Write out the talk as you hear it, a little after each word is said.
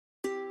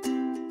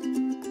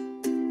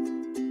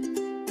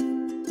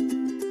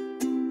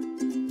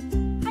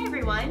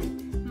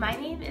everyone. My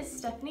name is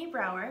Stephanie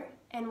Brower,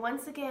 and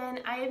once again,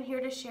 I am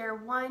here to share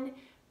one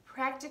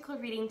practical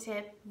reading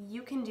tip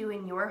you can do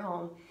in your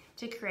home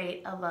to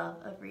create a love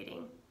of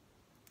reading.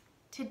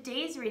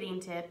 Today's reading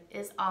tip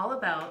is all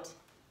about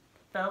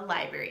the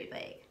library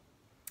bag.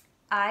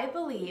 I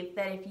believe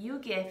that if you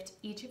gift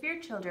each of your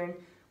children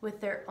with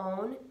their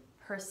own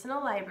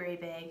personal library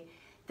bag,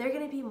 they're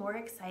going to be more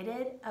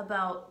excited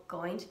about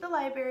going to the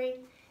library,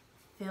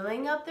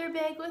 filling up their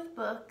bag with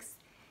books,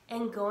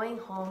 and going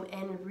home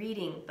and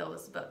reading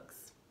those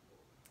books.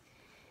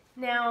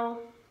 Now,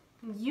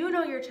 you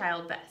know your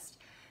child best,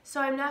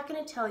 so I'm not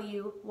going to tell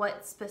you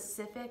what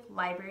specific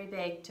library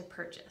bag to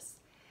purchase.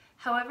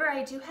 However,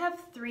 I do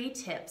have 3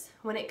 tips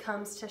when it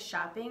comes to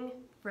shopping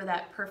for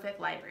that perfect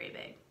library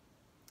bag.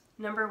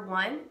 Number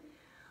 1,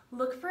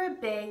 look for a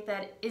bag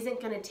that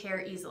isn't going to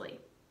tear easily.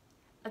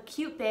 A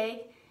cute bag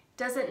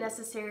doesn't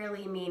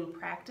necessarily mean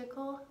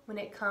practical when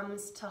it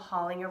comes to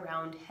hauling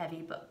around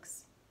heavy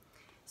books.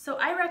 So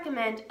I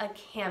recommend a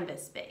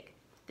canvas bag.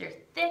 They're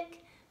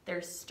thick,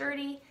 they're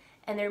sturdy,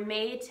 and they're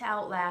made to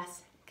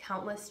outlast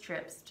countless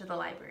trips to the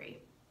library.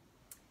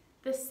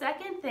 The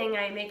second thing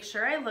I make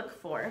sure I look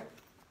for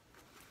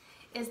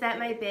is that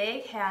my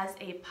bag has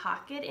a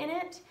pocket in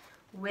it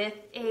with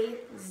a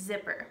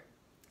zipper.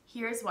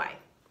 Here's why.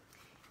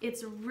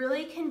 It's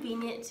really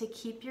convenient to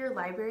keep your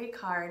library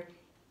card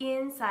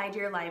inside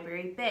your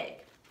library bag.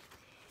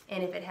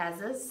 And if it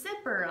has a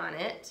zipper on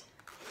it,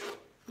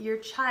 your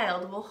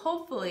child will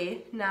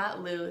hopefully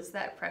not lose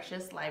that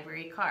precious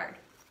library card.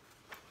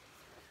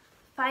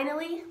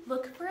 Finally,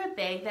 look for a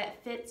bag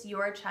that fits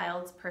your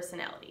child's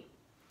personality.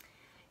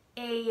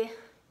 A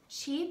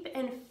cheap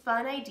and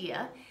fun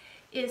idea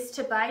is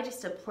to buy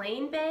just a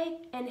plain bag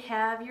and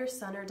have your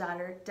son or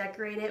daughter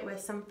decorate it with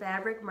some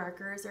fabric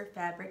markers or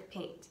fabric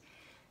paint.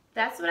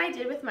 That's what I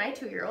did with my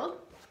 2-year-old.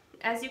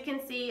 As you can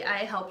see, I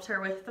helped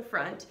her with the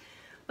front,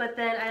 but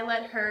then I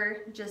let her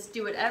just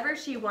do whatever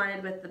she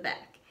wanted with the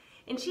back.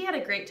 And she had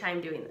a great time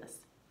doing this.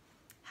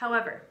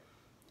 However,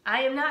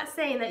 I am not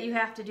saying that you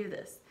have to do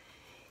this.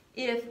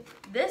 If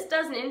this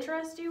doesn't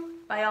interest you,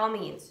 by all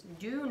means,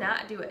 do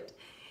not do it.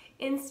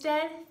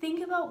 Instead,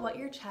 think about what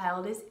your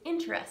child is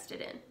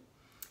interested in.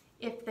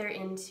 If they're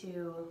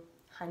into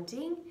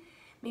hunting,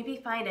 maybe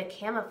find a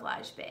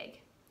camouflage bag.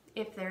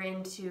 If they're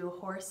into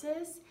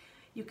horses,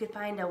 you could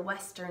find a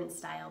Western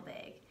style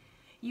bag.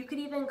 You could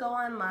even go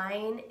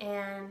online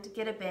and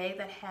get a bag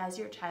that has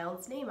your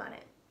child's name on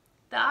it.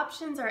 The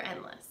options are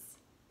endless.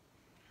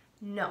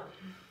 No,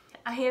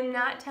 I am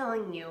not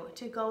telling you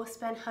to go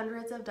spend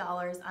hundreds of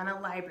dollars on a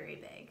library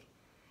bag.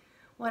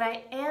 What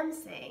I am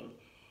saying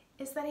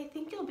is that I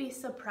think you'll be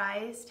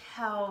surprised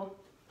how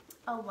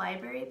a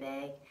library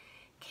bag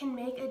can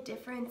make a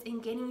difference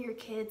in getting your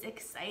kids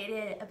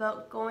excited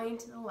about going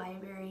to the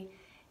library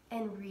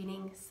and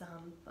reading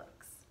some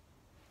books.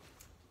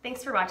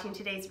 Thanks for watching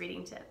today's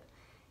reading tip.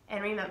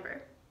 And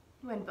remember,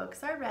 when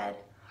books are read,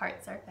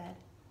 hearts are fed.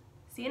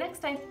 See you next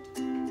time.